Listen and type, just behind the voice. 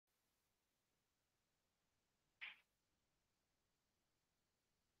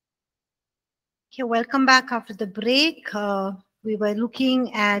Okay, welcome back after the break. We were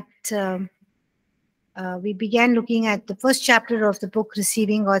looking at, we began looking at the first chapter of the book,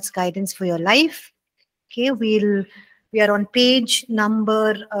 Receiving God's Guidance for Your Life. Okay, we are on page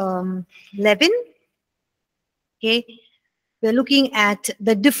number 11. Okay, we're looking at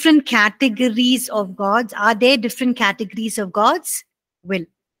the different categories of God's. Are there different categories of God's will?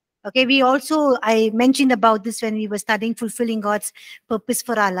 Okay, I mentioned about this when we were studying fulfilling God's purpose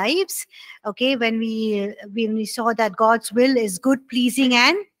for our lives. Okay, when we saw that God's will is good, pleasing,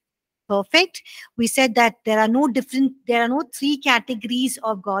 and perfect, we said that there are no three categories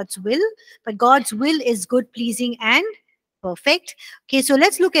of God's will, but God's will is good, pleasing, and perfect. Okay, so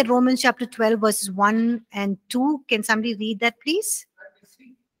let's look at Romans chapter 12, verses 1 and 2. Can somebody read that, please?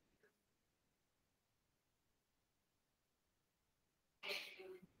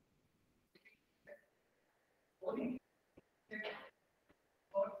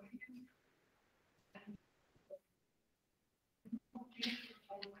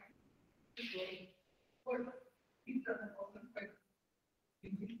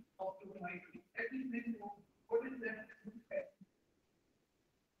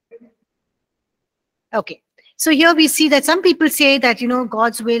 Okay. So here we see that some people say that,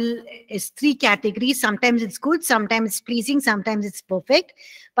 God's will is three categories. Sometimes it's good, sometimes it's pleasing, sometimes it's perfect.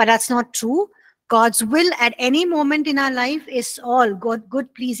 But that's not true. God's will at any moment in our life is all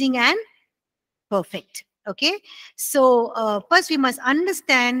good, pleasing, and perfect. Okay. So first we must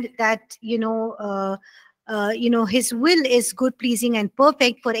understand that, his will is good, pleasing, and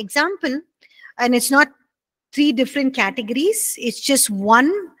perfect. For example, and it's not three different categories, it's just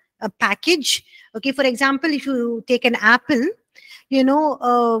one package. Okay, for example, if you take an apple, we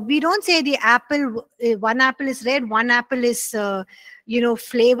don't say the apple, one apple is red, one apple is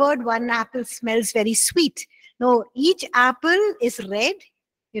flavored, one apple smells very sweet. No, each apple is red,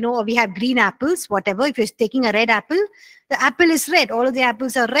 or we have green apples, whatever. If you're taking a red apple, the apple is red, all of the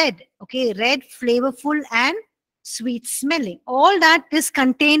apples are red. Okay, red, flavorful, and sweet smelling. All that is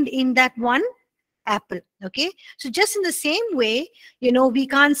contained in that one apple. Okay, so just in the same way, we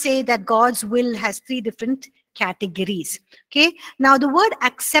can't say that God's will has three different categories. Okay, now the word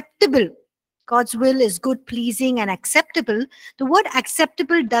acceptable, God's will is good, pleasing, and acceptable. The word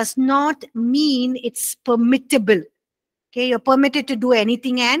acceptable does not mean it's permittable. Okay, you're permitted to do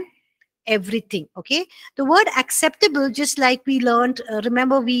anything and everything. Okay, the word acceptable, just like we learned,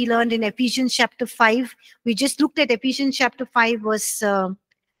 remember we learned in Ephesians chapter 5, we just looked at Ephesians chapter 5 verse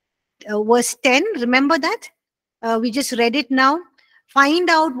 10. Remember that? We just read it now. Find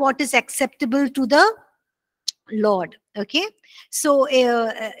out what is acceptable to the Lord. Okay. So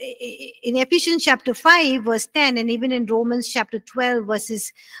in Ephesians chapter 5, verse 10, and even in Romans chapter 12,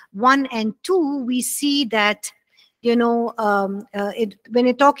 verses 1 and 2, we see that, when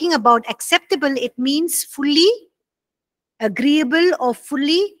you're talking about acceptable, it means fully agreeable or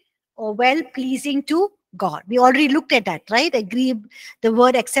fully or well pleasing to God. We already looked at that, right? The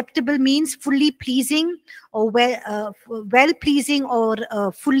word acceptable means fully pleasing or well pleasing or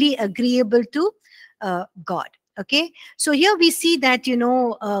fully agreeable to God. Okay, so here we see that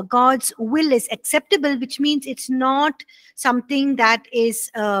God's will is acceptable, which means it's not something that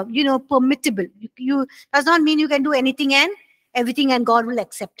is permittable. You does not mean you can do anything and everything and God will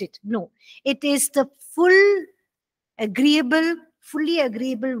accept it. No, it is the fully agreeable,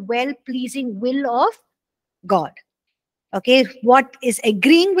 well-pleasing will of God. Okay, what is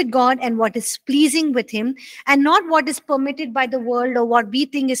agreeing with God and what is pleasing with Him, and not what is permitted by the world or what we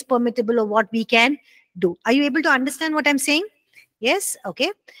think is permittable or what we can do. Are you able to understand what I'm saying? Yes.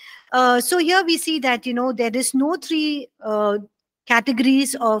 Okay. So here we see that there is no three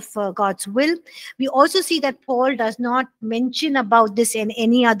categories of God's will. We also see that Paul does not mention about this in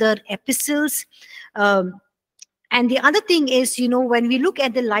any other epistles. And the other thing is, when we look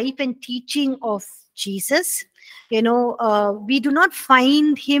at the life and teaching of Jesus, we do not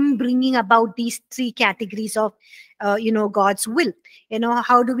find him bringing about these three categories of, God's will.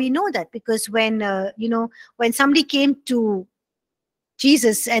 How do we know that? Because when somebody came to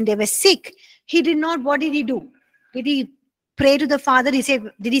Jesus and they were sick, what did he do? Did he pray to the Father?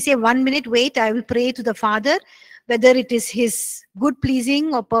 Did he say 1 minute, wait, I will pray to the Father, whether it is his good,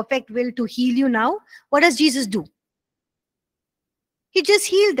 pleasing, or perfect will to heal you now? What does Jesus do? He just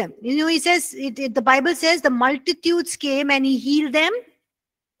healed them. He says, the Bible says the multitudes came and he healed them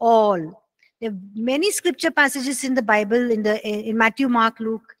all. There are many scripture passages in the Bible, in Matthew, Mark,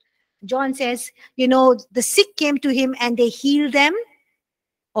 Luke. John says, the sick came to him and they healed them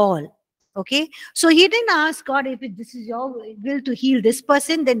all. Okay. So he didn't ask God, if this is your will to heal this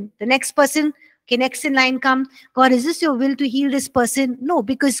person, then the next person, okay, next in line come, God, is this your will to heal this person? No,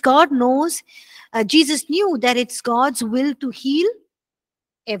 because God knows Jesus knew that it's God's will to heal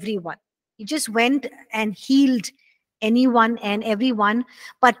everyone. He just went and healed anyone and everyone.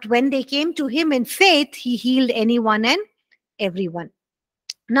 But when they came to him in faith, he healed anyone and everyone.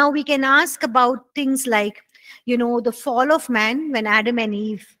 Now we can ask about things like, the fall of man, when Adam and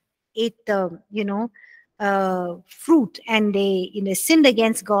Eve ate the, fruit, and they, sinned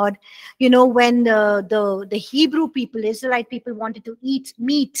against God. When the Hebrew people, Israelite people, wanted to eat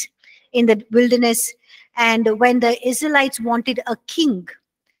meat in the wilderness, and when the Israelites wanted a king,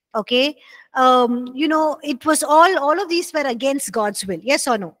 okay, it was all of these were against God's will. Yes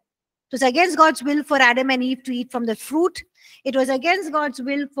or no? It was against God's will for Adam and Eve to eat from the fruit. It was against God's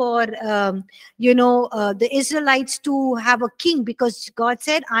will for the Israelites to have a king, because God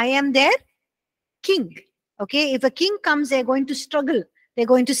said, I am their king. Okay, if a king comes, they're going to struggle, they're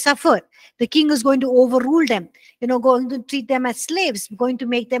going to suffer. The king is going to overrule them, going to treat them as slaves, going to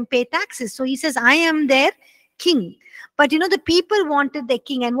make them pay taxes. So he says, I am their king. But the people wanted their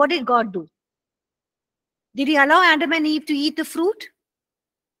king, and what did God do? Did he allow Adam and Eve to eat the fruit?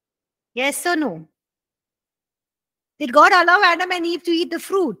 Yes or no? Did God allow Adam and Eve to eat the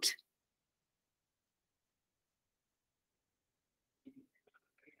fruit?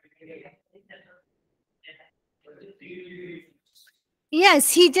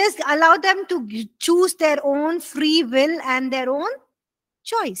 Yes, he just allowed them to choose their own free will and their own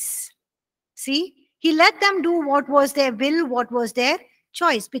choice. See, he let them do what was their will, what was their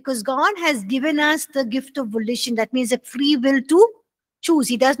choice, because God has given us the gift of volition. That means a free will to choose.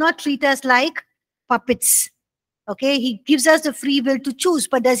 He does not treat us like puppets. Okay, he gives us the free will to choose,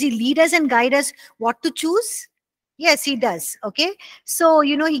 but does he lead us and guide us what to choose? Yes, he does. Okay, so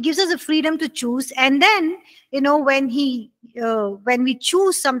he gives us the freedom to choose, and then when we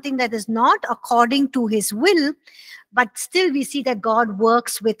choose something that is not according to his will, but still we see that God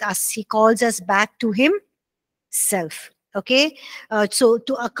works with us. He calls us back to himself. Okay, so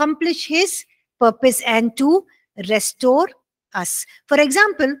to accomplish his purpose and to restore us. For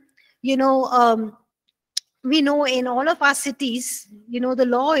example, we know in all of our cities, the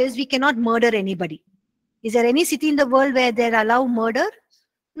law is we cannot murder anybody. Is there any city in the world where they allow murder?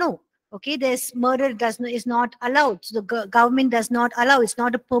 No. Okay, there's murder is not allowed. So the government does not allow. It's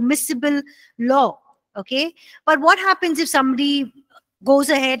not a permissible law. Okay, but what happens if somebody goes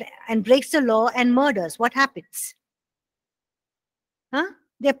ahead and breaks the law and murders? What happens? Huh?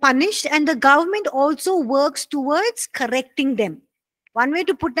 They're punished, and the government also works towards correcting them. One way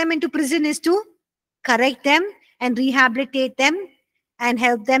to put them into prison is to correct them and rehabilitate them and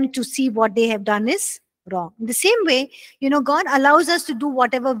help them to see what they have done is wrong. In the same way, God allows us to do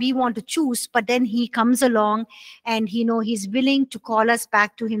whatever we want to choose, but then he comes along and, he's willing to call us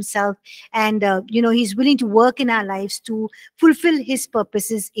back to himself. And, he's willing to work in our lives to fulfill his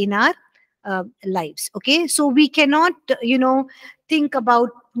purposes in our lives. Okay, so we cannot, think about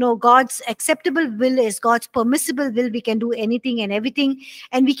God's acceptable will is God's permissible will. We can do anything and everything,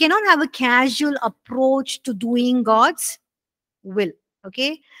 and we cannot have a casual approach to doing God's will.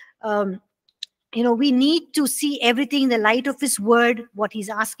 Okay, we need to see everything in the light of his word, what he's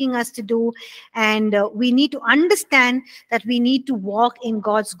asking us to do, and we need to understand that we need to walk in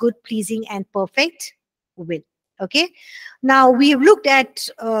God's good, pleasing, and perfect will. Okay, now we have looked at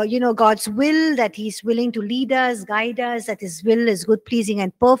God's will, that he's willing to lead us, guide us, that his will is good, pleasing,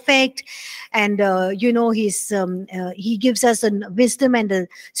 and perfect. And he gives us a wisdom and a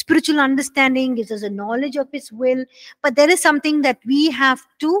spiritual understanding, gives us a knowledge of his will. But there is something that we have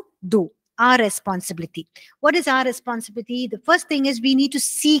to do, our responsibility. What is our responsibility? The first thing is we need to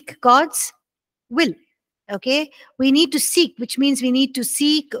seek God's will. Okay, we need to seek, which means we need to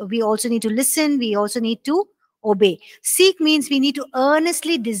seek, we also need to listen, we also need to obey. Seek means we need to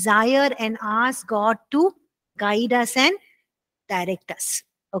earnestly desire and ask God to guide us and direct us.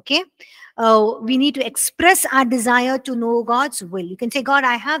 Okay, we need to express our desire to know God's will. You can say, God,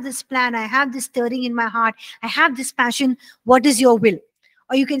 I have this plan, I have this stirring in my heart, I have this passion, what is your will?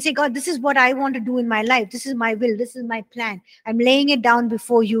 Or you can say, God, this is what I want to do in my life, this is my will, this is my plan, I'm laying it down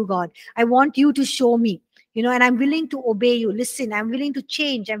before you, God. I want you to show me, and I'm willing to obey you. Listen, I'm willing to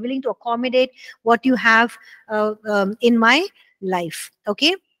change, I'm willing to accommodate what you have in my life.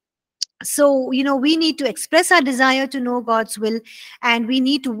 Okay, so we need to express our desire to know God's will, and we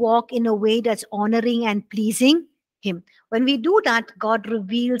need to walk in a way that's honoring and pleasing him. When we do that, God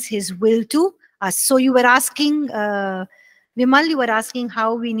reveals his will to us. So you were asking, Vimal, you were asking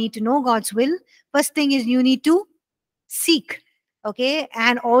how we need to know God's will. First thing is you need to seek. Okay,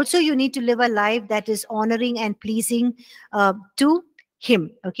 and also you need to live a life that is honoring and pleasing to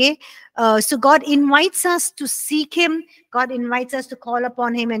him. Okay. So God invites us to seek him. God invites us to call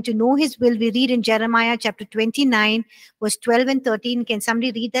upon him and to know his will. We read in Jeremiah chapter 29, verse 12 and 13. Can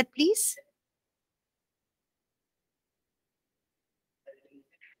somebody read that, please?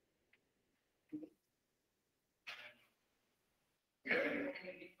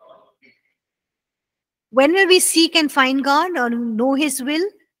 When will we seek and find God or know his will?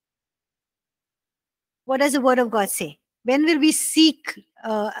 What does the word of God say? When will we seek?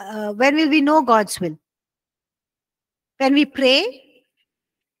 When will we know God's will? When we pray,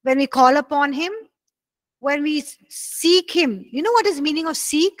 when we call upon him, when we seek him. You know what is meaning of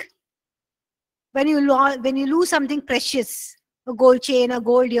seek? When you lose something precious, a gold chain, a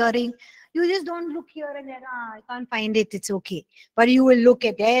gold earring, you just don't look here and there. I can't find it. It's okay. But you will look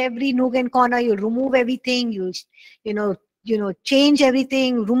at every nook and corner. You'll remove everything. You know, change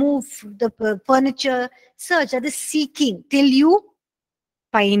everything. Remove the furniture. Search. That is seeking till you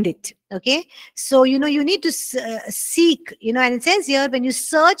find it. Okay. So you need to seek. And it says here, when you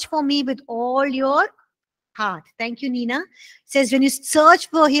search for me with all your heart. Thank you, Nina. It says when you search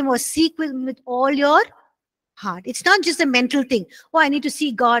for him or seek with all your heart. It's not just a mental thing. Oh, I need to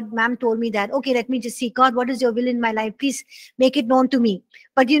see God. Ma'am told me that. Okay, let me just see God. What is your will in my life? Please make it known to me.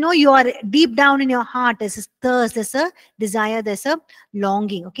 But you are deep down in your heart. There's a thirst, there's a desire, there's a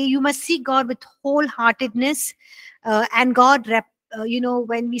longing. Okay, you must seek God with wholeheartedness. And God,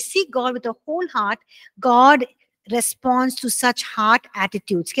 when we seek God with a whole heart, God responds to such heart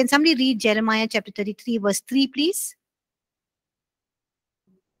attitudes. Can somebody read Jeremiah chapter 33, verse 3, please?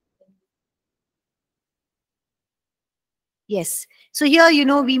 Yes. So here,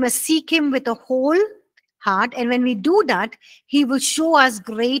 we must seek him with a whole heart. And when we do that, he will show us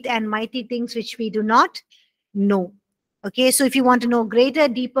great and mighty things which we do not know. Okay. So if you want to know greater,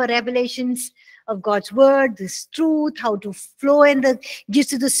 deeper revelations of God's word, this truth, how to flow in the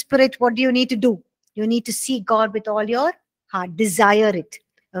gifts of the Spirit, what do you need to do? You need to seek God with all your heart, desire it.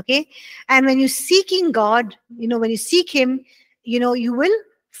 Okay. And when you're seeking God, when you seek him, you will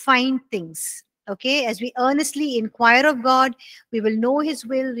find things. Okay, as we earnestly inquire of God, we will know his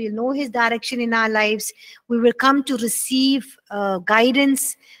will, we'll know his direction in our lives. We will come to receive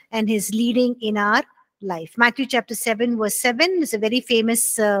guidance and his leading in our life. Matthew chapter 7, verse 7 is a very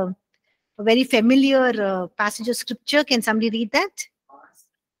famous, a very familiar passage of scripture. Can somebody read that?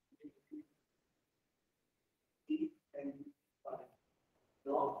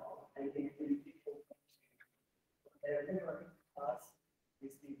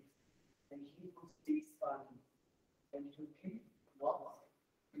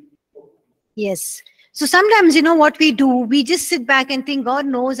 Yes. So sometimes, what we do, we just sit back and think God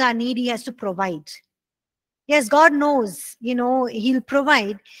knows our need, he has to provide. Yes, God knows, he'll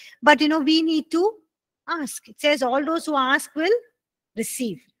provide. But, we need to ask. It says all those who ask will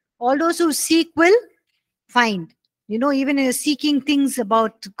receive. All those who seek will find. Even in seeking things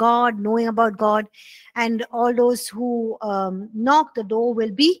about God, knowing about God, and all those who knock, the door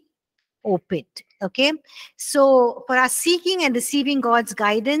will be opened. Okay. So for us seeking and receiving God's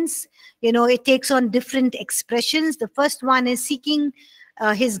guidance, it takes on different expressions. The first one is seeking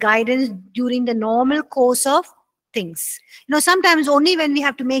his guidance during the normal course of things. Sometimes only when we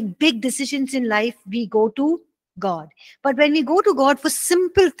have to make big decisions in life, we go to God. But when we go to God for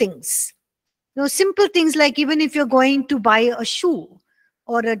simple things, simple things like even if you're going to buy a shoe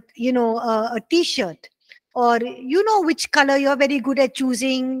or a t-shirt, or which color you're very good at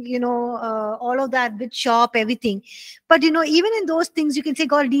choosing, all of that, which shop, everything. But even in those things, you can say,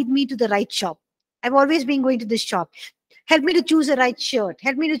 God, lead me to the right shop. I've always been going to this shop. Help me to choose the right shirt.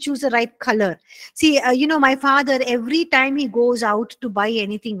 Help me to choose the right color. See, my father, every time he goes out to buy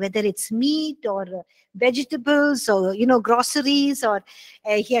anything, whether it's meat or vegetables or, groceries, or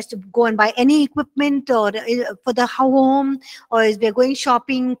he has to go and buy any equipment or for the home, or if we're going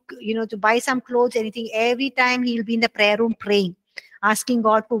shopping, to buy some clothes, anything, every time he'll be in the prayer room praying, asking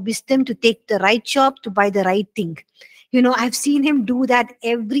God for wisdom to take the right shop to buy the right thing. I've seen him do that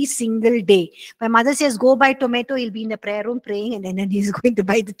every single day. My mother says, go buy tomato. He'll be in the prayer room praying, and then he's going to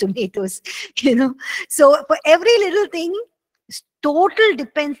buy the tomatoes, So for every little thing, total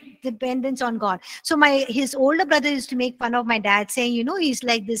dependence on God. So his older brother used to make fun of my dad, saying, he's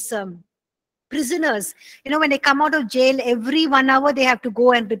like this prisoners. When they come out of jail, every 1 hour they have to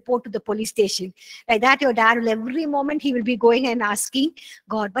go and report to the police station. Like that, your dad will, every moment he will be going and asking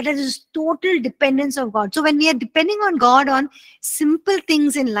God. But it is total dependence on God. So when we are depending on God on simple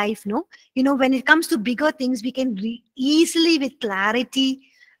things in life, when it comes to bigger things, we can easily with clarity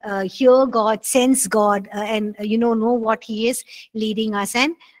hear God, sense God, and know what he is leading us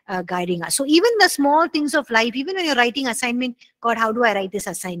and guiding us. So even the small things of life, even when you're writing assignment, God, how do I write this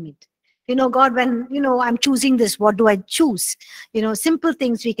assignment? God, when, I'm choosing this, what do I choose? Simple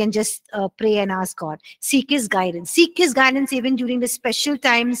things we can just pray and ask God. Seek his guidance. Seek his guidance even during the special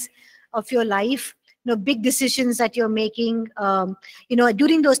times of your life, big decisions that you're making,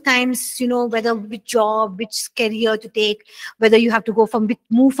 during those times, whether which job, which career to take, whether you have to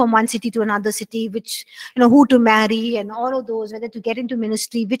move from one city to another city, which, who to marry and all of those, whether to get into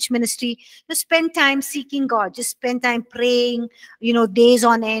ministry, which ministry, just spend time seeking God, just spend time praying, days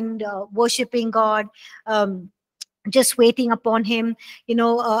on end, worshiping God, just waiting upon him.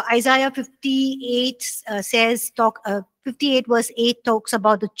 Isaiah 58 58 verse 8 talks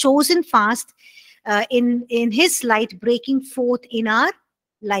about the chosen fast, in his light breaking forth in our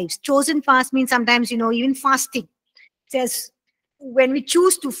lives. Chosen fast means sometimes, even fasting. It says when we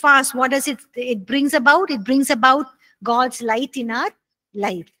choose to fast, what does it brings about? It brings about God's light in our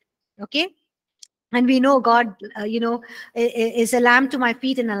life. Okay. And we know God, is a lamp to my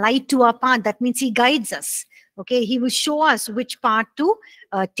feet and a light to our path. That means he guides us. Okay. He will show us which path to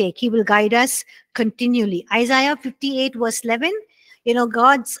take. He will guide us continually. Isaiah 58 verse 11,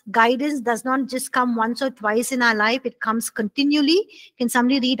 God's guidance does not just come once or twice in our life. It comes continually. Can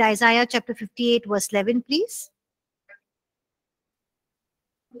somebody read Isaiah chapter 58 verse 11, please?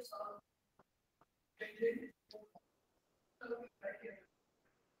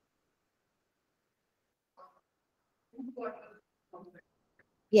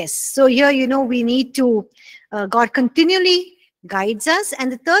 Yes. So here, we need to, God continually guides us.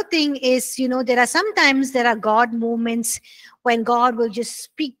 And the third thing is, there are God moments when God will just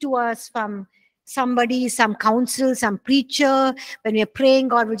speak to us from somebody, some counsel, some preacher. When we're praying,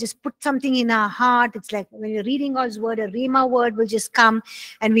 God will just put something in our heart. It's like when you're reading God's word, a Rhema word will just come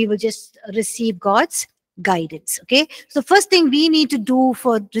and we will just receive God's guidance. Okay. So first thing we need to do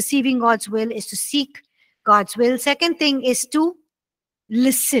for receiving God's will is to seek God's will. Second thing is to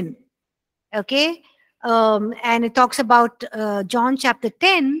listen. Okay. And it talks about John chapter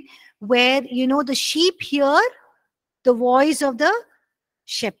 10, where, the sheep hear the voice of the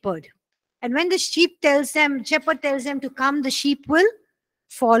shepherd. And when the shepherd tells them to come, the sheep will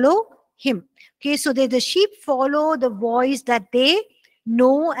follow him. Okay. So the sheep follow the voice that they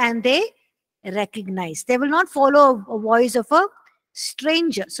know and they recognize. They will not follow a voice of a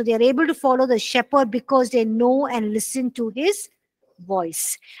stranger. So they are able to follow the shepherd because they know and listen to his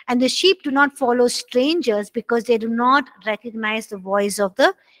voice. And the sheep do not follow strangers because they do not recognize the voice of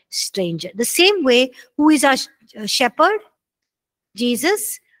the stranger. The same way, who is our shepherd?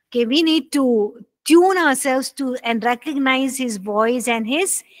 Jesus. Okay, we need to tune ourselves to and recognize his voice and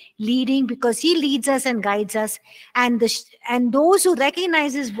his leading, because he leads us and guides us. And those who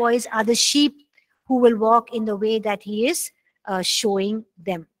recognize his voice are the sheep who will walk in the way that he is showing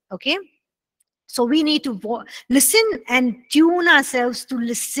them. Okay. So we need to listen and tune ourselves to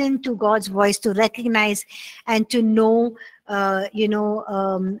listen to God's voice, to recognize and to know,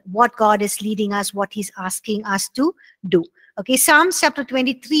 what God is leading us, what he's asking us to do. Okay, Psalms chapter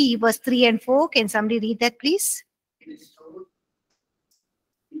 23, verse 3 and 4. Can somebody read that, please?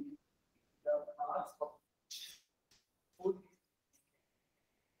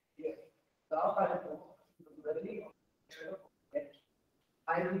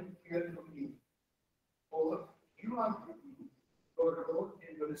 I will fear from you. For you are with me, your rod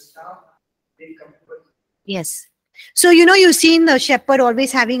and your staff, they comfort. Yes. So, you've seen the shepherd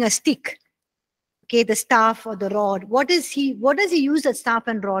always having a stick. Okay, the staff or the rod. What does he use the staff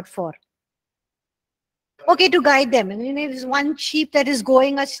and rod for? Okay, to guide them. And if there's one sheep that is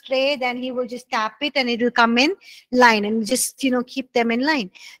going astray, then he will just tap it and it will come in line and just, keep them in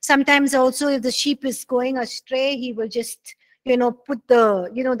line. Sometimes also if the sheep is going astray, he will just, put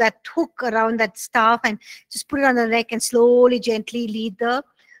the, that hook around that staff and just put it on the neck and slowly, gently lead the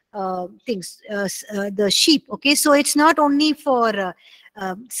the sheep. Okay, so it's not only for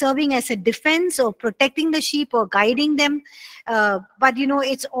serving as a defense or protecting the sheep or guiding them, but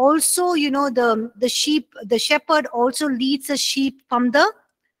it's also, the shepherd also leads the sheep from the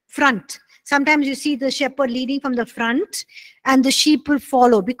front. Sometimes you see the shepherd leading from the front and the sheep will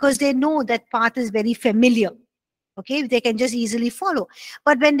follow because they know that path is very familiar. Okay, they can just easily follow.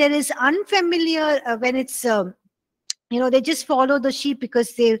 But when there is unfamiliar, when it's they just follow the sheep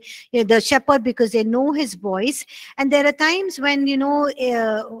because the shepherd, because they know his voice. And there are times when the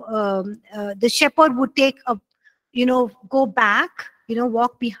shepherd would take a go back,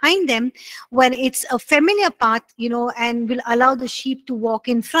 walk behind them when it's a familiar path, and will allow the sheep to walk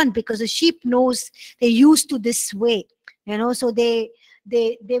in front because the sheep knows they're used to this way, so they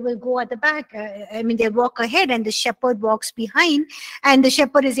they will go at the back. I mean, they walk ahead and the shepherd walks behind, and the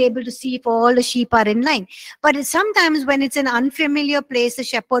shepherd is able to see if all the sheep are in line. But sometimes when it's an unfamiliar place, the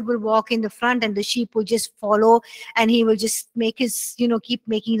shepherd will walk in the front and the sheep will just follow, and he will just make his, keep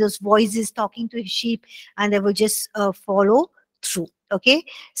making those voices, talking to his sheep, and they will just follow through. Okay,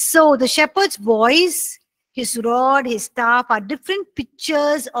 so the shepherd's voice, his rod, his staff are different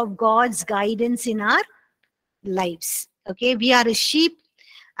pictures of God's guidance in our lives. Okay, we are a sheep,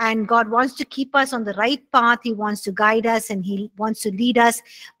 and God wants to keep us on the right path. He wants to guide us and he wants to lead us,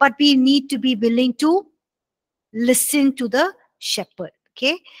 but we need to be willing to listen to the shepherd.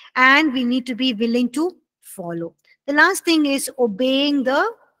 Okay, and we need to be willing to follow. The last thing is obeying the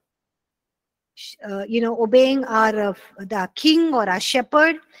obeying our the king or our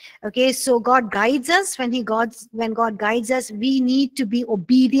shepherd. Okay, so God guides us. When God guides us, we need to be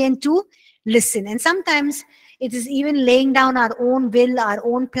obedient to listen. And sometimes it is even laying down our own will, our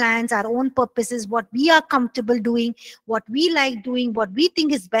own plans, our own purposes, what we are comfortable doing, what we like doing, what we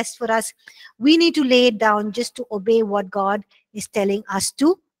think is best for us. We need to lay it down just to obey what God is telling us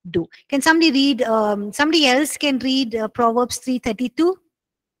to do. Can somebody read, somebody else can read Proverbs 3:32?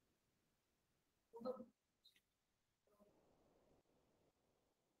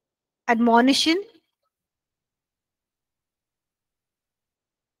 Admonition.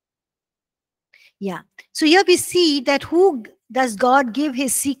 Yeah. So here we see that who does God give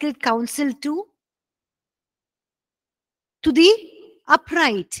his secret counsel to? To the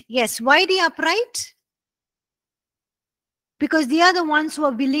upright. Yes. Why the upright? Because they are the ones who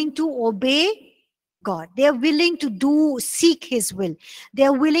are willing to obey God. They are willing to seek his will. They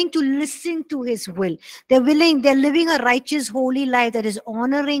are willing to listen to his will. They're living a righteous, holy life that is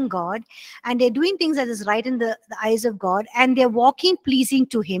honoring God, and they're doing things that is right in the eyes of God, and they're walking pleasing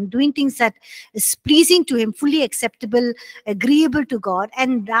to him, doing things that is pleasing to him, fully acceptable, agreeable to God,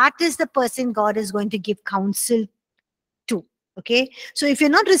 and that is the person God is going to give counsel to. Okay, so if you're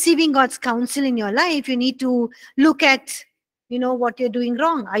not receiving God's counsel in your life, you need to look at what you're doing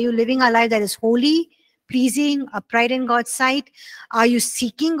wrong. Are you living a life that is holy, pleasing, upright in God's sight? Are you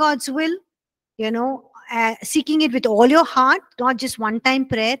seeking God's will? Seeking it with all your heart, not just one-time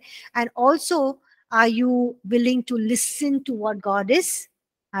prayer. And also, are you willing to listen to what God is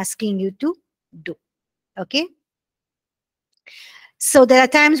asking you to do? Okay. So there are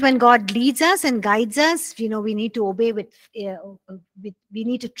times when God leads us and guides us. We need to obey we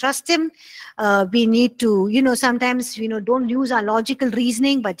need to trust him. We need to, sometimes, don't use our logical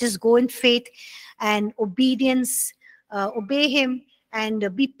reasoning, but just go in faith and obedience, obey him,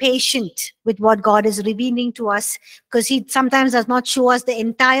 and be patient with what God is revealing to us, because he sometimes does not show us the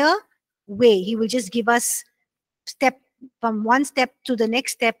entire way. He will just give us from one step to the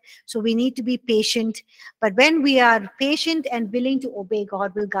next step. So we need to be patient. But when we are patient and willing to obey,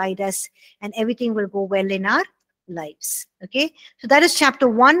 God will guide us and everything will go well in our lives. Okay, so that is chapter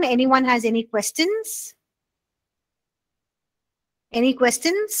 1. Anyone has any questions? Any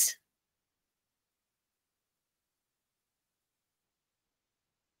questions?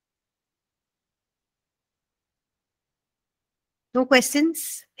 No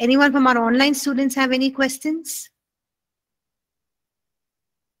questions? Anyone from our online students have any questions?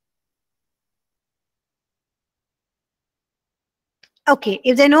 Okay,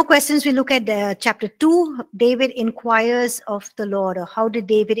 if there are no questions, we look at chapter 2. David inquires of the Lord, or how did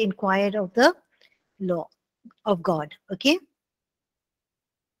David inquire of the law of God? Okay.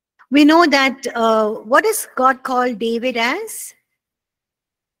 We know that what does God call David as?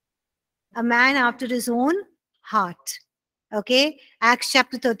 A man after his own heart. Okay, Acts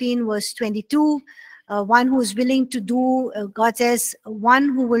chapter 13 verse 22. One who is willing to do, God says, one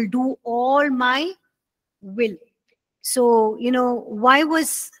who will do all my will. So, why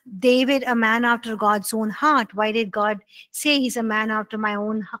was David a man after God's own heart? Why did God say he's a man after my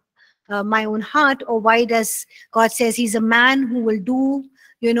own heart? Or why does God says he's a man who will do,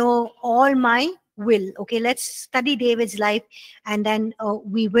 all my will? Okay, let's study David's life, and then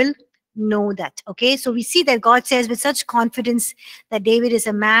we will know that. Okay, so we see that God says with such confidence that David is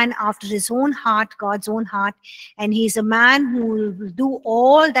a man after his own heart, God's own heart, and he's a man who will do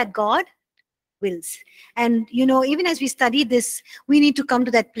all that God wills. And even as we study this, we need to come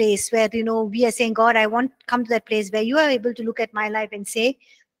to that place where we are saying, God, I want to come to that place where you are able to look at my life and say,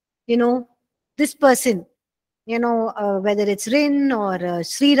 this person, whether it's Rin or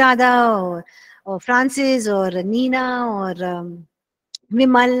Sri Radha or Francis or Nina or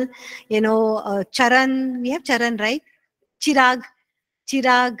Vimal, Charan, we have Charan, right? Chirag,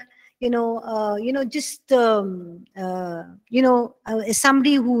 just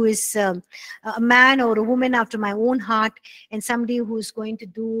somebody who is a man or a woman after my own heart, and somebody who is going to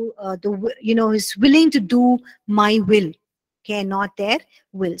do is willing to do my will, okay, not their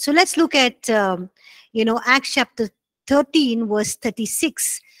will. So let's look at Acts chapter 13 verse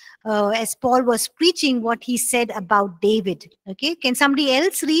 36. As Paul was preaching, what he said about David. Okay, can somebody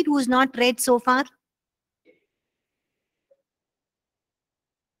else read who's not read so far?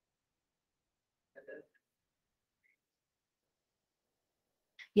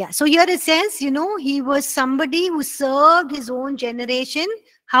 Yeah, so here it says, he was somebody who served his own generation.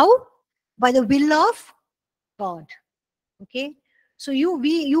 How? By the will of God. Okay, so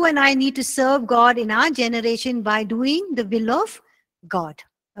you and I need to serve God in our generation by doing the will of God.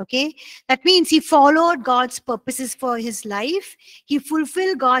 Okay, that means he followed God's purposes for his life. He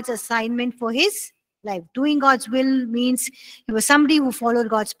fulfilled God's assignment for his life. Doing God's will means he was somebody who followed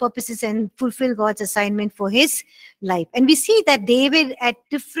God's purposes and fulfilled God's assignment for his life. And we see that David, at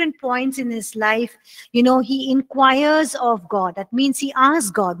different points in his life, he inquires of God. That means he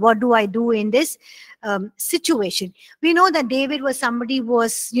asks God, what do I do in this situation? We know that David was somebody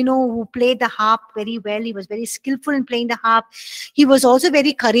who played the harp very well. He was very skillful in playing the harp. He was also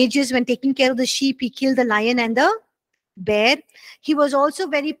very courageous when taking care of the sheep. He killed the lion and the bear. He was also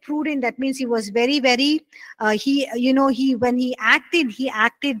very prudent. That means he was very, very when he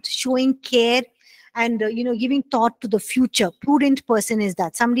acted showing care and giving thought to the future. Prudent person is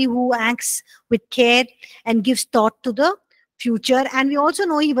that somebody who acts with care and gives thought to the future. And we also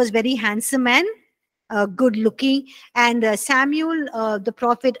know he was very handsome and good looking, and Samuel the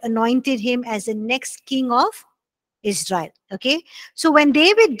prophet anointed him as the next king of Israel. Okay, so when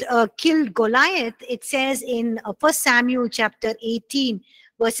David killed Goliath, it says in 1 Samuel chapter 18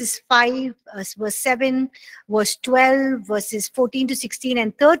 verses 5, verse 7, verse 12, verses 14 to 16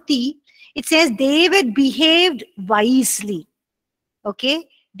 and 30, it says David behaved wisely. Okay,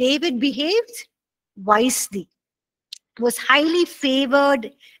 David behaved wisely, was highly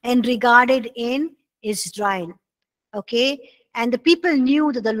favored and regarded in Israel. Okay, and the people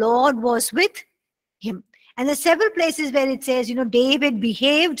knew that the Lord was with him. And there's several places where it says, David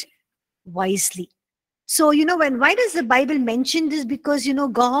behaved wisely. So, why does the Bible mention this? Because,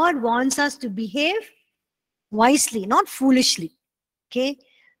 God wants us to behave wisely, not foolishly. Okay,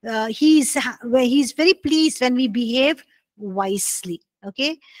 he's very pleased when we behave wisely.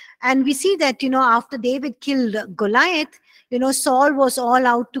 Okay, and we see that after David killed Goliath, Saul was all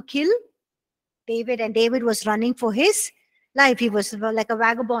out to kill David, and David was running for his life. He was like a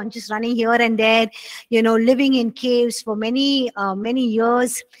vagabond, just running here and there, living in caves for many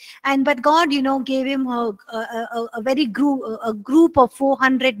years. And but God, gave him a very group of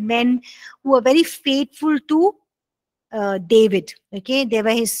 400 men who were very faithful to David. Okay, they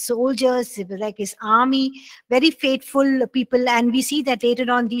were his soldiers, they were like his army, very faithful people. And we see that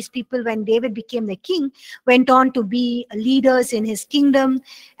later on, these people, when David became the king, went on to be leaders in his kingdom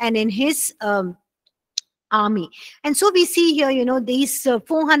and in his army. And so we see here, these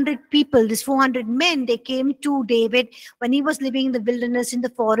 400 people, these 400 men, they came to David when he was living in the wilderness, in the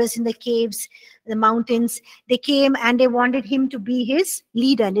forest, in the caves, the mountains. They came and they wanted him to be his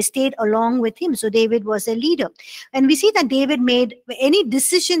leader, and they stayed along with him. So David was a leader. And we see that David made any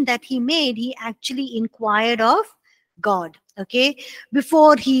decision that he made, he actually inquired of God. Okay,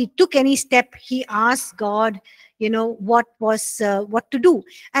 before he took any step, he asked God, what to do.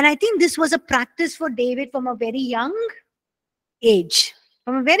 And I think this was a practice for David from a very young age.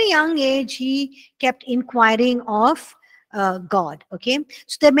 From a very young age, he kept inquiring of God. Okay,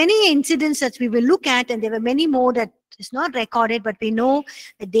 so there are many incidents that we will look at, and there were many more that is not recorded, but we know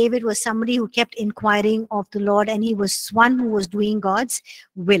that David was somebody who kept inquiring of the Lord, and he was one who was doing God's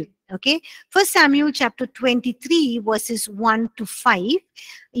will. Okay, First Samuel chapter 23 verses 1 to 5.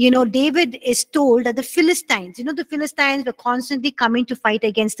 David is told that the Philistines, the Philistines were constantly coming to fight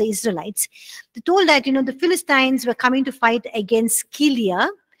against the Israelites. They told that, the Philistines were coming to fight against Keilah,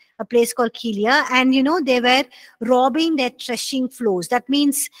 a place called Keilah, and, they were robbing their threshing floors. That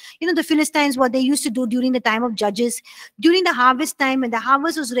means, the Philistines, what they used to do during the time of Judges, during the harvest time, when the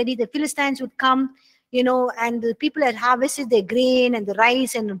harvest was ready, the Philistines would come, and the people had harvested their grain and the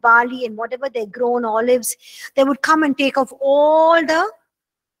rice and the barley and whatever they grown, olives, they would come and take off all the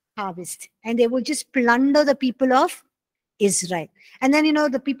harvest, and they would just plunder the people of Israel. And then,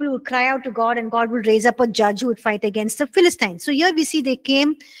 the people would cry out to God, and God would raise up a judge who would fight against the Philistines. So here we see they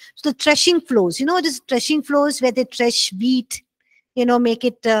came to the threshing floors. This threshing floors where they thresh wheat, make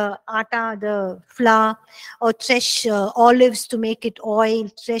it atta, the flour, or thresh olives to make it oil,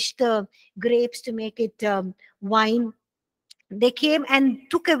 thresh the grapes to make it wine. They came and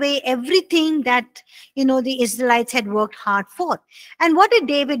took away everything that, the Israelites had worked hard for. And what did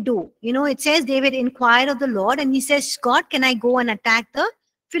David do? It says David inquired of the Lord, and he says, God, can I go and attack the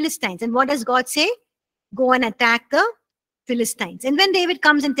Philistines? And what does God say? Go and attack the Philistines. And when David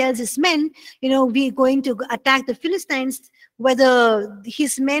comes and tells his men, we're going to attack the Philistines, whether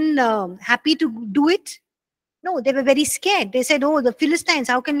his men happy to do it? No, they were very scared. They said, oh, the Philistines,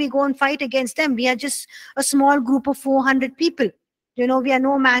 how can we go and fight against them? We are just a small group of 400 people. We are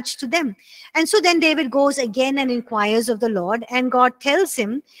no match to them. And so then David goes again and inquires of the Lord, and God tells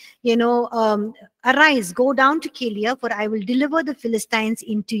him, arise, go down to Keilah, for I will deliver the Philistines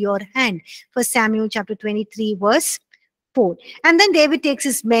into your hand. 1 Samuel chapter 23, verse 4. And then David takes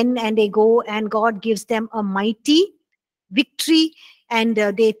his men and they go, and God gives them a mighty victory, and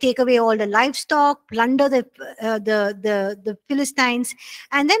they take away all the livestock, plunder the Philistines.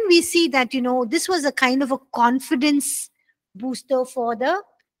 And then we see that, this was a kind of a confidence booster for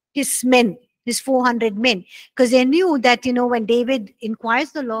his men, his 400 men, because they knew that, when David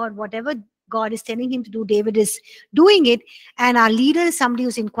inquires the Lord, whatever God is telling him to do, David is doing it. And our leader is somebody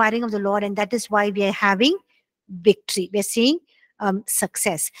who's inquiring of the Lord, and that is why we are having victory. We're seeing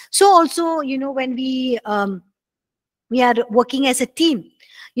success. So also, when we are working as a team,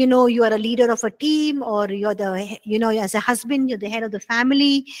 you are a leader of a team, or you're the, as a husband, you're the head of the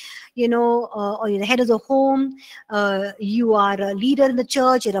family, or you're the head of the home, you are a leader in the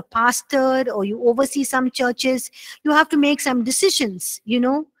church, you're a pastor, or you oversee some churches. You have to make some decisions.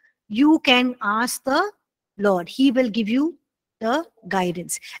 You can ask the Lord. He will give you the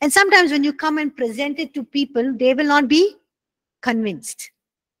guidance. And sometimes when you come and present it to people, they will not be convinced.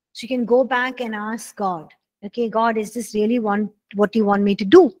 So you can go back and ask God, okay, God, is this really what you want me to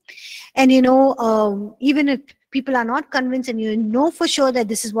do? And, even if people are not convinced and you know for sure that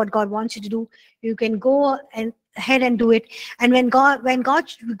this is what God wants you to do, you can go ahead and do it. And when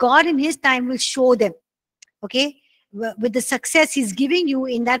God in his time will show them, okay, with the success he's giving you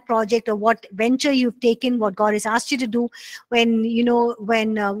in that project, or what venture you've taken, what God has asked you to do, when you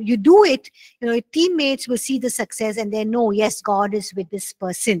do it, your teammates will see the success and they know, yes, God is with this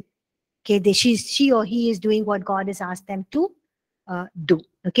person. Okay, she or he is doing what God has asked them to do.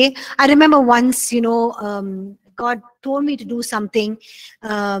 Okay, I remember once, God told me to do something,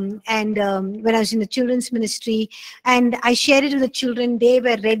 and when I was in the children's ministry, and I shared it with the children, they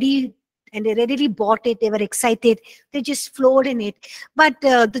were ready. And they readily bought it. They were excited. They just flowed in it. But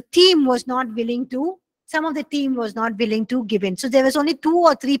the team was not willing to. Some of the team was not willing to give in. So there was only 2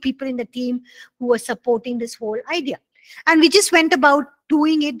 or 3 people in the team who were supporting this whole idea. And we just went about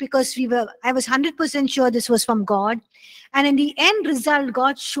doing it because I was 100% sure this was from God. And in the end result,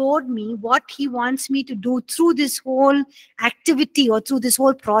 God showed me what he wants me to do through this whole activity, or through this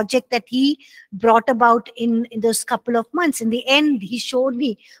whole project that he brought about in those couple of months. In the end, he showed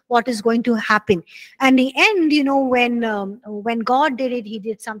me what is going to happen. And in the end, when God did it, he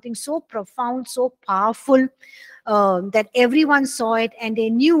did something so profound, so powerful, that everyone saw it, and they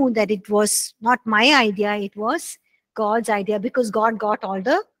knew that it was not my idea, it was God's idea, because God got all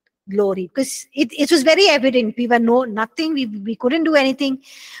the glory. Because it was very evident. We were nothing. We couldn't do anything.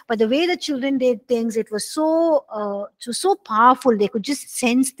 But the way the children did things, it was so powerful. They could just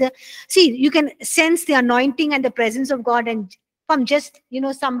sense you can sense the anointing and the presence of God, and from just,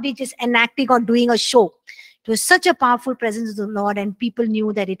 somebody just enacting or doing a show. It was such a powerful presence of the Lord, and people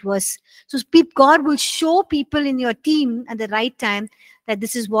knew that it was. So God will show people in your team at the right time that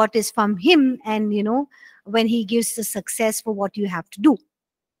this is what is from him, and, when he gives the success for what you have to do.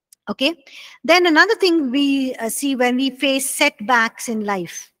 Okay. Then another thing we see when we face setbacks in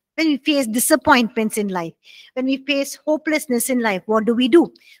life, when we face disappointments in life, when we face hopelessness in life, what do? We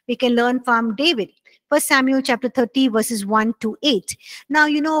can learn from David. 1 Samuel chapter 30, verses 1 to 8. Now,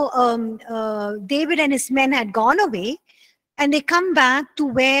 David and his men had gone away, and they come back to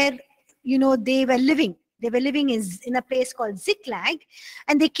where, they were living. They were living in a place called Ziklag,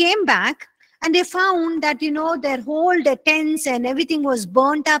 and they came back. And they found that, their tents and everything was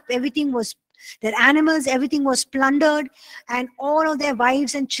burnt up. Everything was, their animals, everything was plundered. And all of their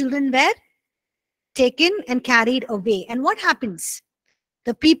wives and children were taken and carried away. And what happens?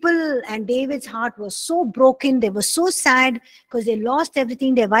 The people and David's heart was so broken. They were so sad because they lost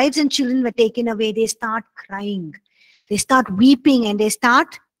everything. Their wives and children were taken away. They start crying. They start weeping, and they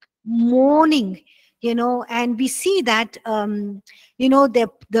start mourning. And we see that, the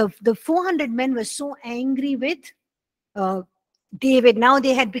 400 men were so angry with David. Now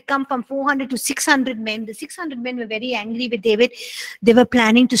they had become from 400 to 600 men. The 600 men were very angry with David. They were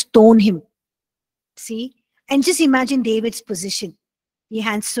planning to stone him. See? And just imagine David's position. He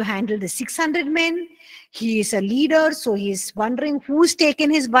has to handle the 600 men. He is a leader, so he's wondering who's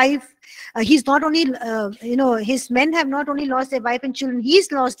taken his wife. He's not only, his men have not only lost their wife and children,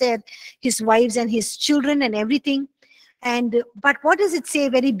 he's lost his wives and his children and everything. And but what does it say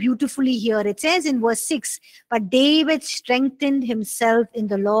very beautifully here? It says in verse 6, but David strengthened himself in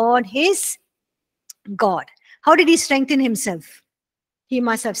the Lord his God. How did he strengthen himself? He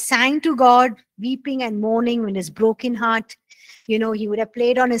must have sang to God, weeping and mourning in his broken heart. He would have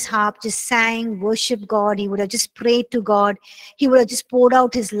played on his harp, just sang, worship God. He would have just prayed to God. He would have just poured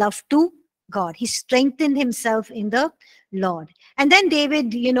out his love to God. He strengthened himself in the Lord. And then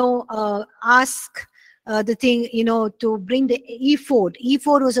David, asked the thing, to bring the ephod.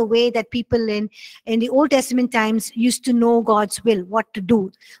 Ephod was a way that people in the Old Testament times used to know God's will, what to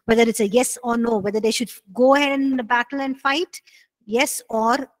do, whether it's a yes or no, whether they should go ahead in the battle and fight, yes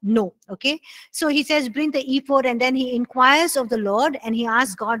or no. Okay, so he says, bring the ephod, and then he inquires of the Lord and he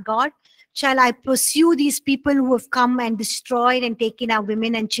asks God, shall I pursue these people who have come and destroyed and taken our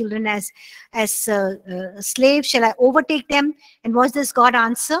women and children as slaves? Shall I overtake them? And what does God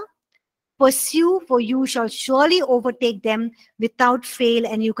answer? Pursue, for you shall surely overtake them without fail,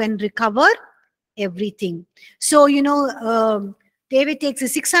 and you can recover everything. So, David takes the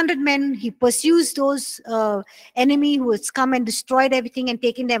 600 men, he pursues those enemy who has come and destroyed everything and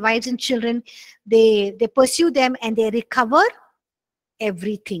taken their wives and children. They pursue them and they recover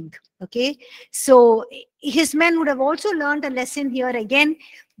everything. Okay, so his men would have also learned a lesson here again,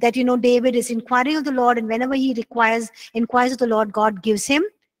 that David is inquiring of the Lord, and whenever he inquires of the Lord, God gives him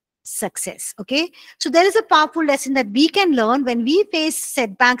success. Okay, so there is a powerful lesson that we can learn when we face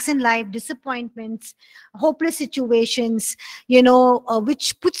setbacks in life, disappointments, hopeless situations,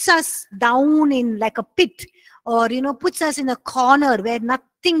 which puts us down in like a pit, or puts us in a corner where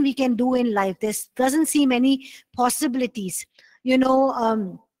nothing we can do in life. There doesn't seem any possibilities,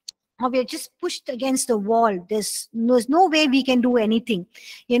 or we're just pushed against the wall. There's no way we can do anything.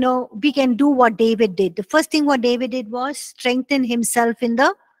 We can do what David did. The first thing what David did was strengthen himself in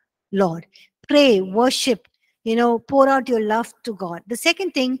the Lord. Pray, worship, pour out your love to God. The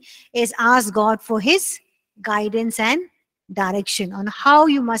second thing is ask God for his guidance and direction on how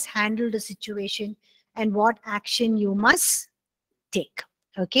you must handle the situation and what action you must take.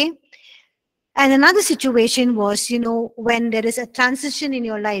 Okay. And another situation was, when there is a transition in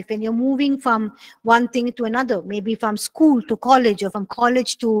your life, when you're moving from one thing to another, maybe from school to college, or from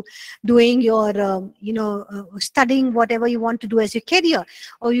college to doing your, studying whatever you want to do as your career,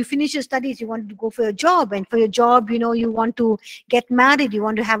 or you finish your studies, you want to go for a job, and for your job, you want to get married, you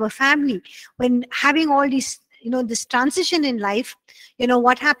want to have a family. When having all these, this transition in life,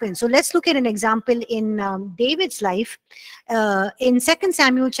 what happens? So let's look at an example in David's life. In 2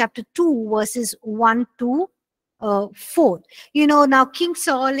 Samuel chapter 2, verses 1 to 4. Now King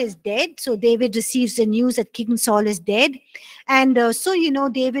Saul is dead. So David receives the news that King Saul is dead. And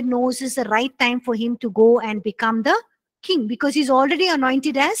David knows it's the right time for him to go and become the king, because he's already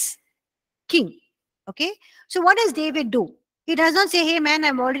anointed as king. Okay. So what does David do? He does not say, hey man,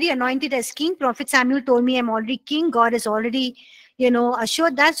 I'm already anointed as king. Prophet Samuel told me I'm already king. God has already,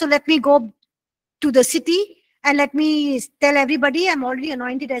 assured that. So let me go to the city and let me tell everybody I'm already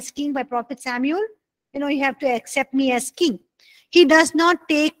anointed as king by Prophet Samuel. You have to accept me as king. He does not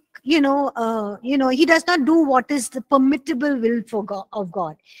take, he does not do what is the permittable will of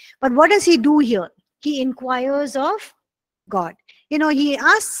God. But what does he do here? He inquires of God. He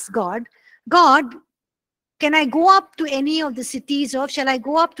asks God, can I go up to any of the cities shall I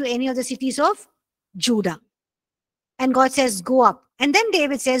go up to any of the cities of Judah? And God says, go up. And then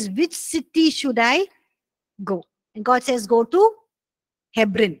David says, which city should I go? And God says, go to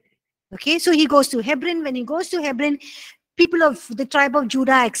Hebron. Okay, so he goes to Hebron. When he goes to Hebron, people of the tribe of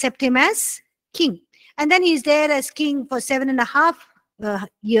Judah accept him as king. And then he's there as king for 7.5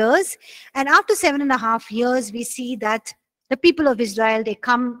 years. And after 7.5 years, we see that the people of Israel, they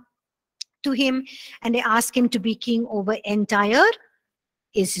come to him and they ask him to be king over entire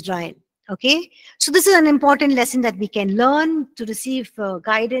Israel. Okay, so this is an important lesson that we can learn to receive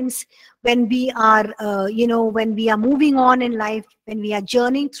guidance when we are, when we are moving on in life, when we are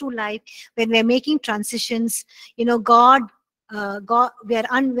journeying through life, when we are making transitions. God,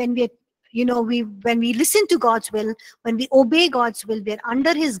 when we listen to God's will, when we obey God's will, we're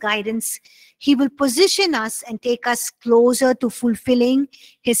under His guidance. He will position us and take us closer to fulfilling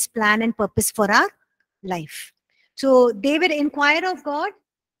His plan and purpose for our life. So David inquired of God.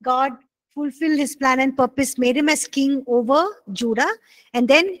 God fulfilled His plan and purpose, made him as king over Judah. And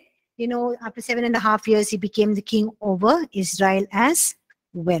then, after 7.5 years, he became the king over Israel as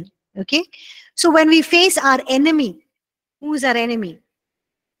well. Okay. So when we face our enemy, who is our enemy?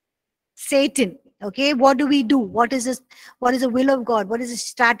 Satan. Okay, what do we do? What is this? What is the will of God? What is the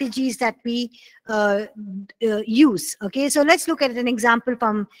strategies that we use? Okay, so let's look at an example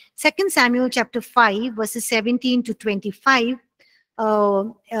from 2 Samuel chapter 5, verses 17 to 25.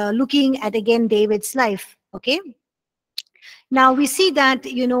 Looking at again David's life. Okay, now we see that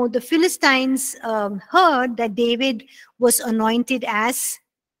the Philistines heard that David was anointed as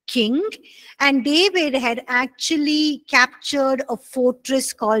king, and David had actually captured a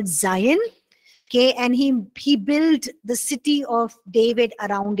fortress called Zion. Okay, and he built the city of David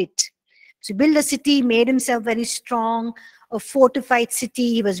around it. So he built a city, made himself very strong, a fortified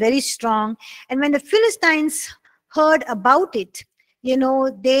city. He was very strong. And when the Philistines heard about it,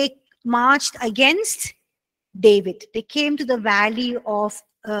 they marched against David. They came to the valley of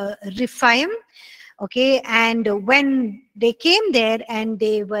Rephaim. Okay, and when they came there and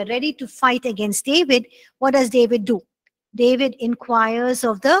they were ready to fight against David, what does David do? David inquires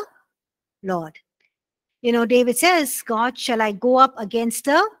of the Lord. David says, God, shall I go up against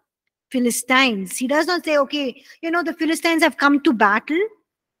the Philistines? He does not say, okay, the Philistines have come to battle.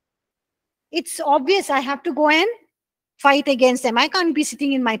 It's obvious I have to go and fight against them. I can't be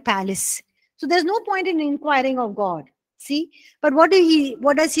sitting in my palace. So there's no point in inquiring of God. See, but what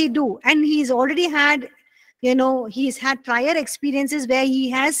does he do? And he's already had, he's had prior experiences where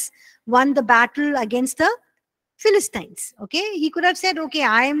he has won the battle against the Philistines. Okay, he could have said, okay,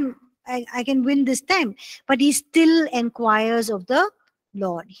 I can win this time, but he still inquires of the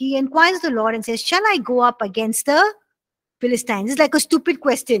Lord. He inquires the Lord and says, shall I go up against the Philistines? It's like a stupid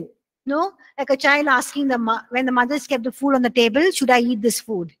question. No, like a child asking when the mother's kept the food on the table, should I eat this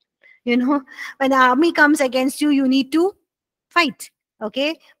food? When the army comes against you, you need to fight.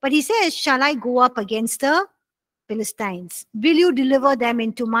 Okay, but he says, shall I go up against the Philistines? Will you deliver them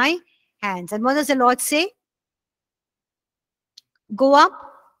into my hands? And what does the Lord say? Go up,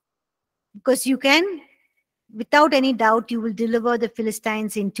 because you can, without any doubt, you will deliver the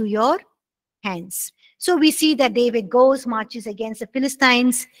Philistines into your hands. So we see that David goes, marches against the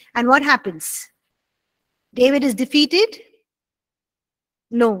Philistines, and what happens? David is defeated?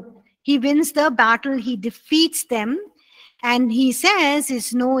 No. He wins the battle, he defeats them, and he says,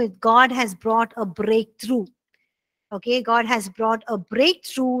 God has brought a breakthrough. Okay, God has brought a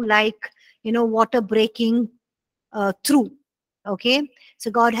breakthrough, like, water breaking through. Okay,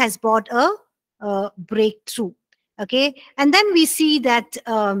 so God has brought a breakthrough. Okay, and then we see that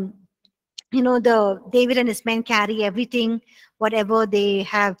the David and his men carry everything, whatever they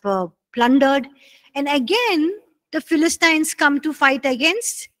have plundered, and again the Philistines come to fight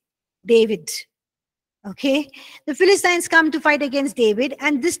against David. Okay, the Philistines come to fight against David,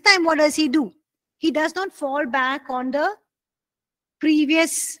 and this time what does he do? He does not fall back on the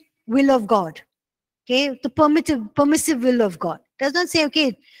previous will of God. Okay, the permissive will of God. Does not say,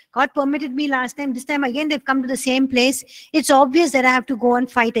 okay, God permitted me last time, this time again they've come to the same place. It's obvious that I have to go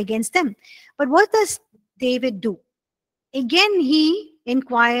and fight against them. But what does David do? Again, he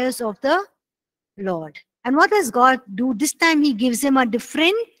inquires of the Lord. And what does God do? This time he gives him a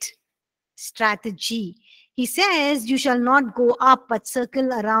different strategy. He says, you shall not go up, but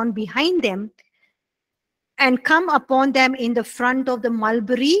circle around behind them and come upon them in the front of the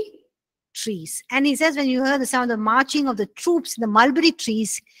mulberry trees. And he says, when you hear the sound of marching of the troops in the mulberry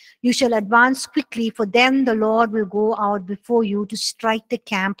trees, you shall advance quickly, for then the Lord will go out before you to strike the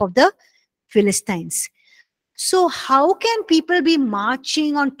camp of the Philistines. So how can people be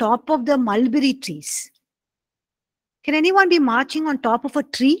marching on top of the mulberry trees? Can anyone be marching on top of a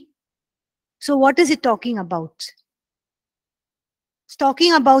tree? So what is it talking about? It's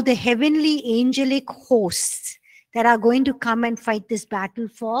talking about the heavenly angelic hosts that are going to come and fight this battle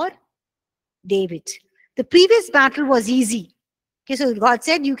for David. The previous battle was easy. Okay, so God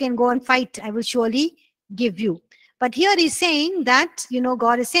said, you can go and fight. I will surely give you. But here he's saying that,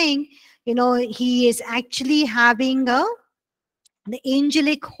 God is saying, he is actually having the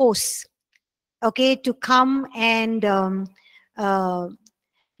angelic hosts, okay, to come and,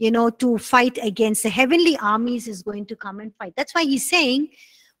 to fight against the heavenly armies is going to come and fight. That's why he's saying,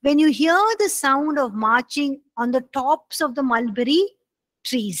 when you hear the sound of marching on the tops of the mulberry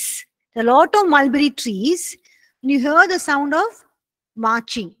trees, there are a lot of mulberry trees, when you hear the sound of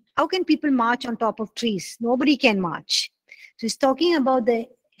marching, how can people march on top of trees? Nobody can march. So he's talking about the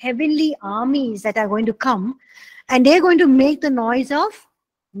heavenly armies that are going to come, and they're going to make the noise of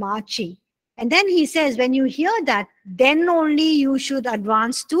marching. And then he says, when you hear that, then only you should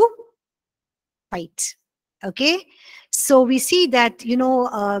advance to fight. Okay, so we see that,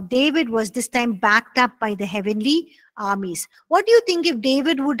 David was this time backed up by the heavenly armies. What do you think if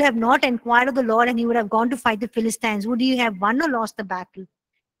David would have not inquired of the Lord and he would have gone to fight the Philistines? Would he have won or lost the battle?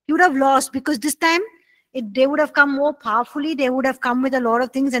 He would have lost, because this time they would have come more powerfully. They would have come with a lot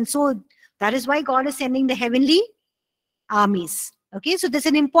of things. And so that is why God is sending the heavenly armies. Okay, so there's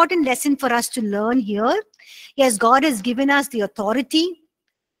an important lesson for us to learn here. Yes, God has given us the authority,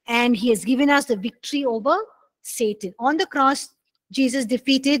 and he has given us the victory over Satan. On the cross, Jesus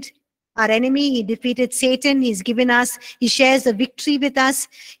defeated our enemy. He defeated Satan. He's given us, he shares the victory with us.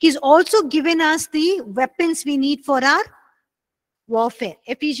 He's also given us the weapons we need for our warfare.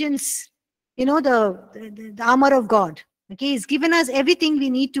 Ephesians, the armor of God. Okay, he's given us everything we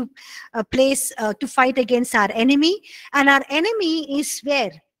need to place to fight against our enemy. And our enemy is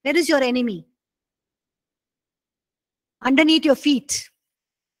where? Where is your enemy? Underneath your feet.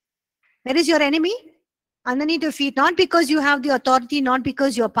 Where is your enemy? Underneath your feet. Not because you have the authority, not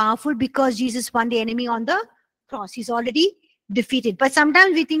because you're powerful, because Jesus won the enemy on the cross. He's already defeated. But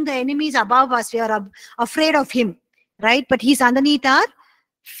sometimes we think the enemy is above us. We are afraid of him, right? But he's underneath our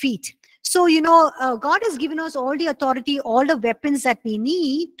feet. So, God has given us all the authority, all the weapons that we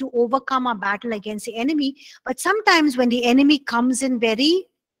need to overcome our battle against the enemy. But sometimes when the enemy comes in very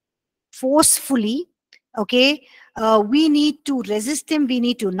forcefully, okay, we need to resist him. We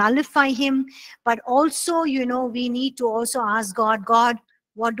need to nullify him. But also, we need to also ask God,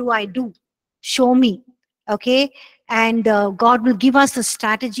 what do I do? Show me. Okay. And God will give us the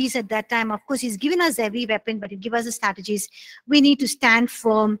strategies at that time. Of course, he's given us every weapon, but he'll give us the strategies. We need to stand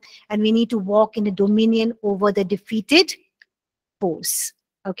firm, and we need to walk in the dominion over the defeated foes.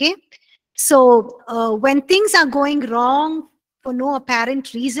 Okay. So when things are going wrong for no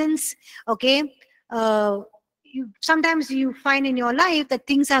apparent reasons, okay, sometimes you find in your life that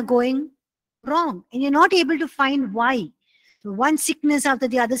things are going wrong, and you're not able to find why. One sickness after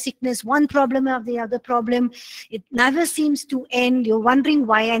the other sickness, one problem after the other problem. It never seems to end. You're wondering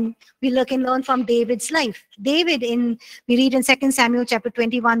why. And we can learn from David's life. David, we read in 2 Samuel chapter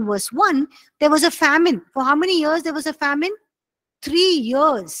 21, verse 1, there was a famine. For how many years there was a famine? 3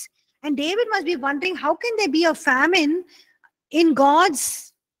 years. And David must be wondering, how can there be a famine in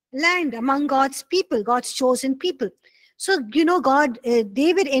God's land, among God's people, God's chosen people? So,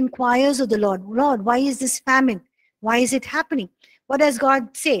 David inquires of the Lord, Lord, why is this famine? Why is it happening? What does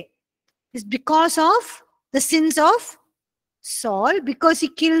God say? It's because of the sins of Saul, because he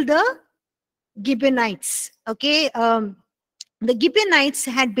killed the Gibeonites. Okay. The Gibeonites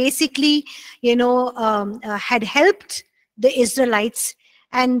had basically, had helped the Israelites.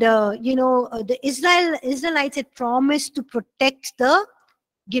 And, the Israelites had promised to protect the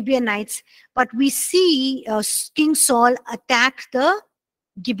Gibeonites. But we see King Saul attack the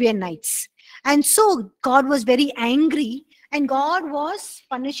Gibeonites. And so God was very angry, and God was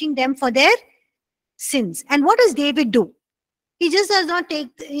punishing them for their sins. And what does David do? He just does not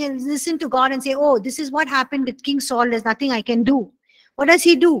listen to God and say, oh, this is what happened with King Saul. There's nothing I can do. What does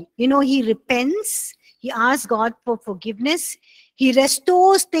he do? He repents. He asks God for forgiveness. He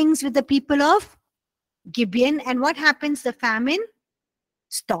restores things with the people of Gibeon. And what happens? The famine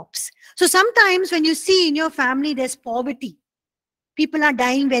stops. So sometimes when you see in your family there's poverty, people are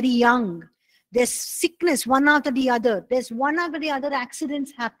dying very young, there's sickness one after the other, there's one after the other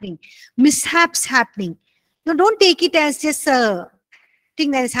accidents happening, mishaps happening. Don't take it as just a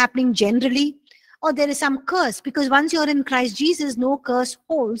thing that is happening generally, or there is some curse, because once you're in Christ Jesus, no curse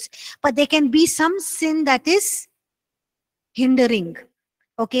holds, but there can be some sin that is hindering.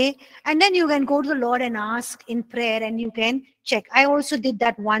 Okay, and then you can go to the Lord and ask in prayer, and you can check. I also did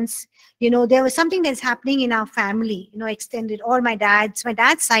that once. There was something that's happening in our family, extended, all my dad's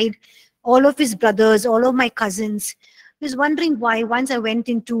side, all of his brothers, all of my cousins. I was wondering why. Once I went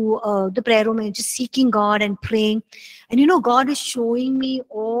into the prayer room and just seeking God and praying. And God is showing me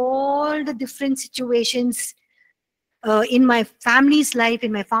all the different situations in my family's life,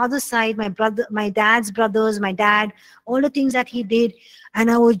 in my father's side, my dad's brothers, my dad, all the things that he did. And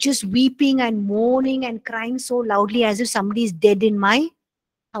I was just weeping and moaning and crying so loudly as if somebody is dead in my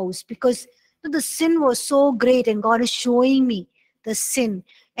house, because the sin was so great, and God is showing me the sin.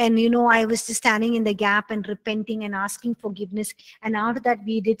 And I was just standing in the gap and repenting and asking forgiveness. And after that,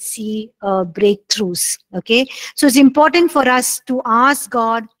 we did see breakthroughs. Okay, so it's important for us to ask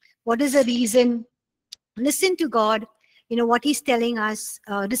God, what is the reason? Listen to God, what he's telling us,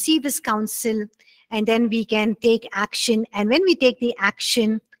 receive his counsel, and then we can take action. And when we take the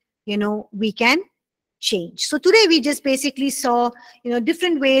action, we can change. So today we just basically saw,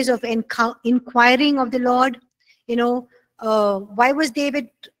 different ways of inquiring of the Lord. Why was David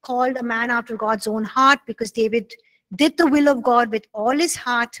called a man after God's own heart? Because David did the will of God with all his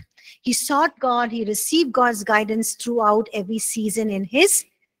heart. He sought God. He received God's guidance throughout every season in his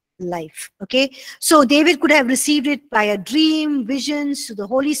life. Okay, so David could have received it by a dream, visions, to the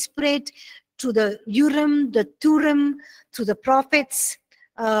Holy Spirit, to the Urim, the Turim, to the prophets,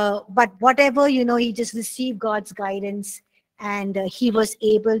 but whatever, he just received God's guidance, and he was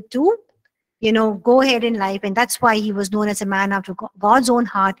able to go ahead in life. And that's why he was known as a man after God's own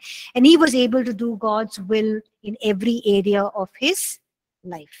heart, and he was able to do God's will in every area of his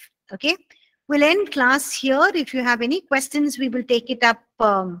life. Okay, we'll end class here. If you have any questions, we will take it up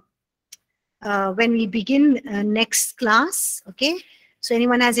when we begin next class. Okay, so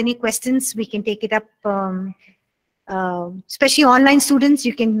anyone has any questions, we can take it up. Especially online students,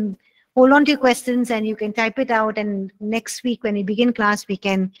 you can hold on to your questions and you can type it out, and next week when we begin class, we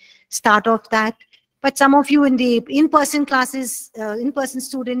can start off that. But some of you in the in-person classes, in-person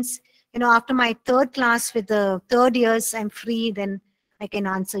students, after my third class with the third years, I'm free, then I can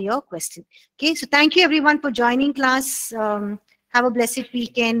answer your question. Okay, so thank you everyone for joining class. Have a blessed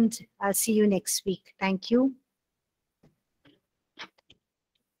weekend. I'll see you next week. Thank you.